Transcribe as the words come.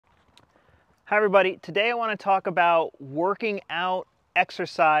Hi everybody, today I want to talk about working out,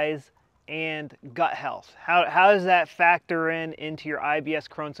 exercise, and gut health. How does that factor into your IBS,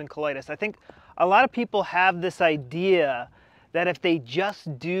 Crohn's, and colitis? I think a lot of people have this idea that if they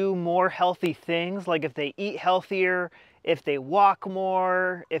just do more healthy things, like if they eat healthier, if they walk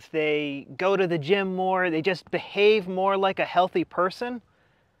more, if they go to the gym more, they just behave more like a healthy person,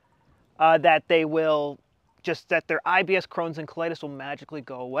 that their IBS, Crohn's, and colitis will magically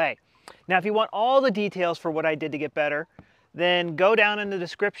go away. Now, if you want all the details for what I did to get better, then go down in the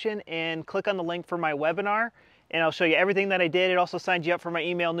description and click on the link for my webinar, and I'll show you everything that I did. It also signs you up for my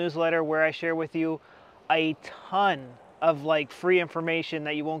email newsletter where I share with you a ton of free information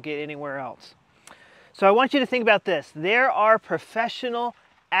that you won't get anywhere else. So I want you to think about this. There are professional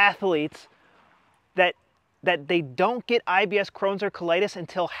athletes that they don't get IBS, Crohn's, or colitis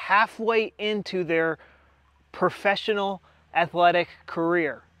until halfway into their professional athletic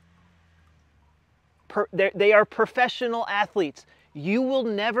career. They are professional athletes. You will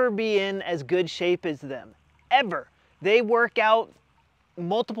never be in as good shape as them, ever. They work out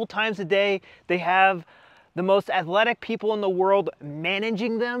multiple times a day. They have the most athletic people in the world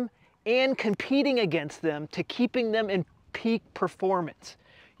managing them and competing against them to keeping them in peak performance.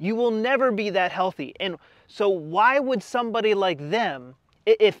 You will never be that healthy. And so why would somebody like them,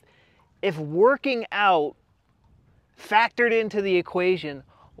 if working out factored into the equation,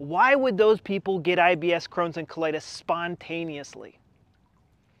 why would those people get IBS, Crohn's, and colitis spontaneously?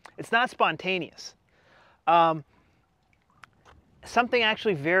 It's not spontaneous. Something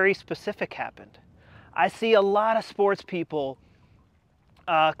actually very specific happened. I see a lot of sports people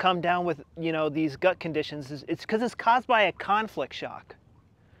come down with these gut conditions. It's because it's caused by a conflict shock.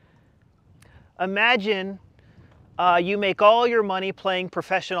 Imagine you make all your money playing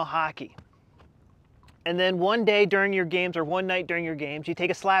professional hockey. And then one day during your games, or one night during your games, you take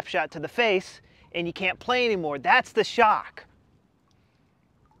a slap shot to the face and you can't play anymore. That's the shock.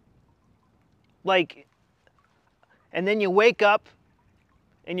 And then you wake up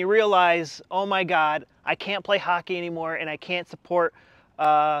and you realize, oh my God, I can't play hockey anymore and I can't support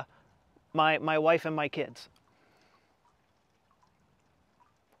my wife and my kids.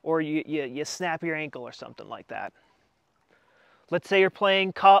 Or you snap your ankle or something like that. Let's say you're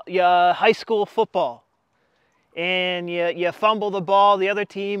playing high school football and you fumble the ball, the other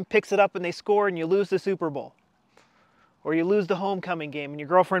team picks it up and they score and you lose the Super Bowl. Or you lose the homecoming game and your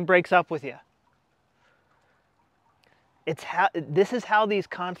girlfriend breaks up with you. This is how these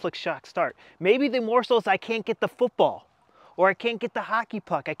conflict shocks start. Maybe the more so is I can't get the football, or I can't get the hockey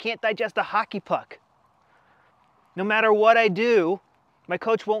puck. I can't digest the hockey puck. No matter what I do, my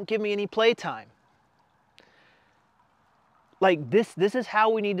coach won't give me any play time. This is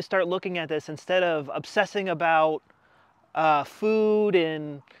how we need to start looking at this instead of obsessing about food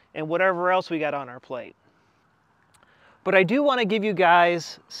and whatever else we got on our plate. But I do want to give you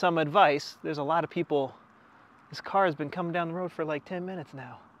guys some advice. There's a lot of people, this car has been coming down the road for like 10 minutes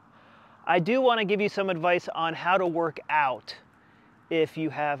now. I do want to give you some advice on how to work out if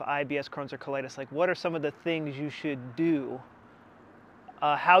you have IBS, Crohn's, or colitis. What are some of the things you should do,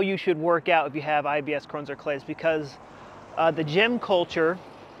 how you should work out if you have IBS, Crohn's, or colitis, because the gym culture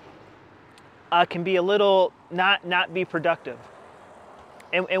can be a little not be productive.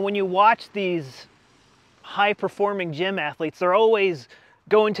 And when you watch these high-performing gym athletes, they're always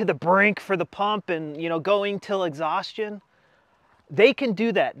going to the brink for the pump and going till exhaustion. They can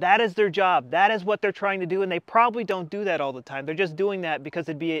do that. That is their job. That is what they're trying to do, and they probably don't do that all the time. They're just doing that because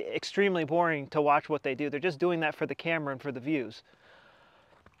it'd be extremely boring to watch what they do. They're just doing that for the camera and for the views.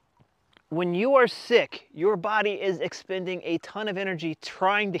 When you are sick, your body is expending a ton of energy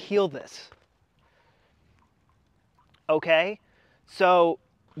trying to heal this. Okay? So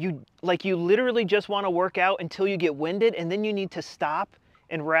you literally just want to work out until you get winded, and then you need to stop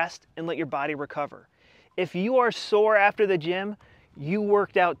and rest and let your body recover. If you are sore after the gym, you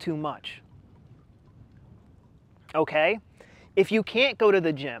worked out too much. Okay? If you can't go to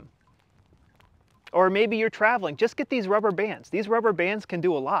the gym, or maybe you're traveling, just get these rubber bands. These rubber bands can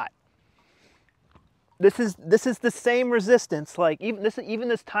do a lot. This is the same resistance, even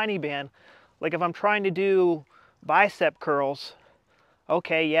this tiny band. If I'm trying to do bicep curls,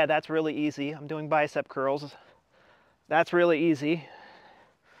 okay, yeah, that's really easy. I'm doing bicep curls. That's really easy.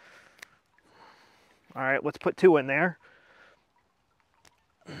 All right, let's put 2 in there.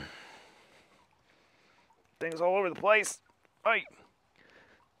 Things all over the place. All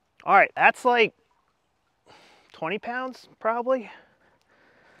right, that's 20 pounds probably.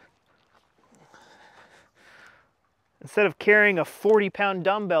 Instead of carrying a 40-pound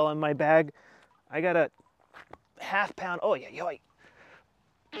dumbbell in my bag, I got a half pound. Oh yeah,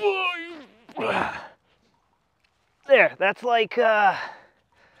 There, that's like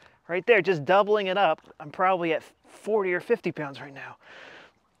right there, just doubling it up. I'm probably at 40 or 50 pounds right now.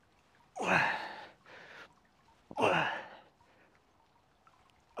 All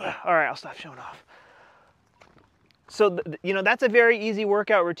right, I'll stop showing off. So, you know, that's a very easy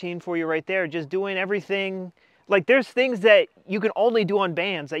workout routine for you right there. Just doing everything. Like, there's things that you can only do on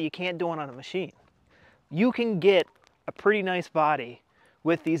bands that you can't do on a machine. You can get a pretty nice body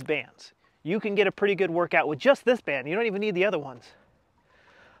with these bands. You can get a pretty good workout with just this band. You don't even need the other ones.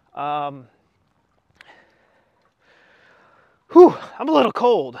 Whew, I'm a little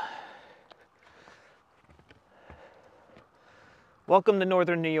cold. Welcome to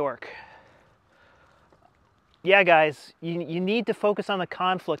Northern New York. Yeah, guys, you need to focus on the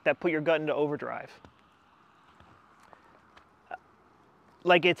conflict that put your gut into overdrive.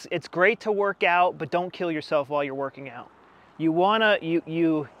 Like, it's great to work out, but don't kill yourself while you're working out. You wanna,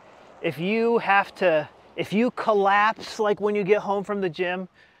 if you collapse like when you get home from the gym,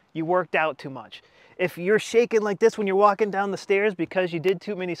 you worked out too much. If you're shaking like this when you're walking down the stairs because you did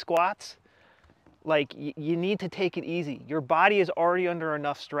too many squats, like, you need to take it easy. Your body is already under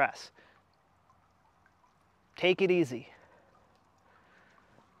enough stress. Take it easy.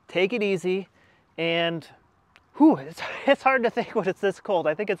 Take it easy, and whew, it's hard to think when it's this cold.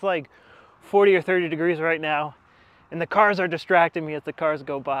 I think it's like 40 or 30 degrees right now, and the cars are distracting me as the cars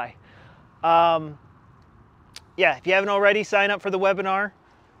go by. Yeah, if you haven't already, sign up for the webinar.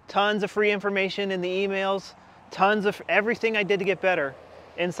 Tons of free information in the emails. Tons of everything I did to get better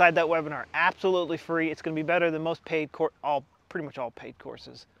inside that webinar. Absolutely free. It's going to be better than most paid pretty much all paid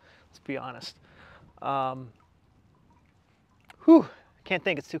courses. Let's be honest. Whew, can't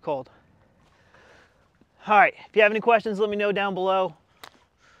think, it's too cold. All right, if you have any questions, let me know down below.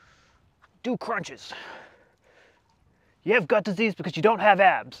 Do crunches. You have gut disease because you don't have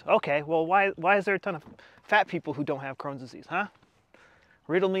abs. Okay, well, why is there a ton of fat people who don't have Crohn's disease, huh?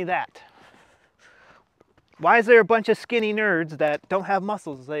 Riddle me that. Why is there a bunch of skinny nerds that don't have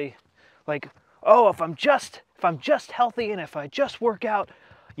muscles? They like, oh, if I'm just healthy and if I just work out,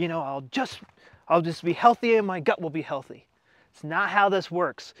 you know, I'll just be healthy and my gut will be healthy. It's not how this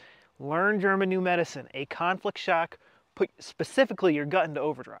works. Learn German new medicine. A conflict shock put specifically your gut into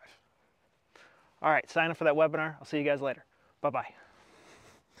overdrive. All right, sign up for that webinar. I'll see you guys later. Bye-bye.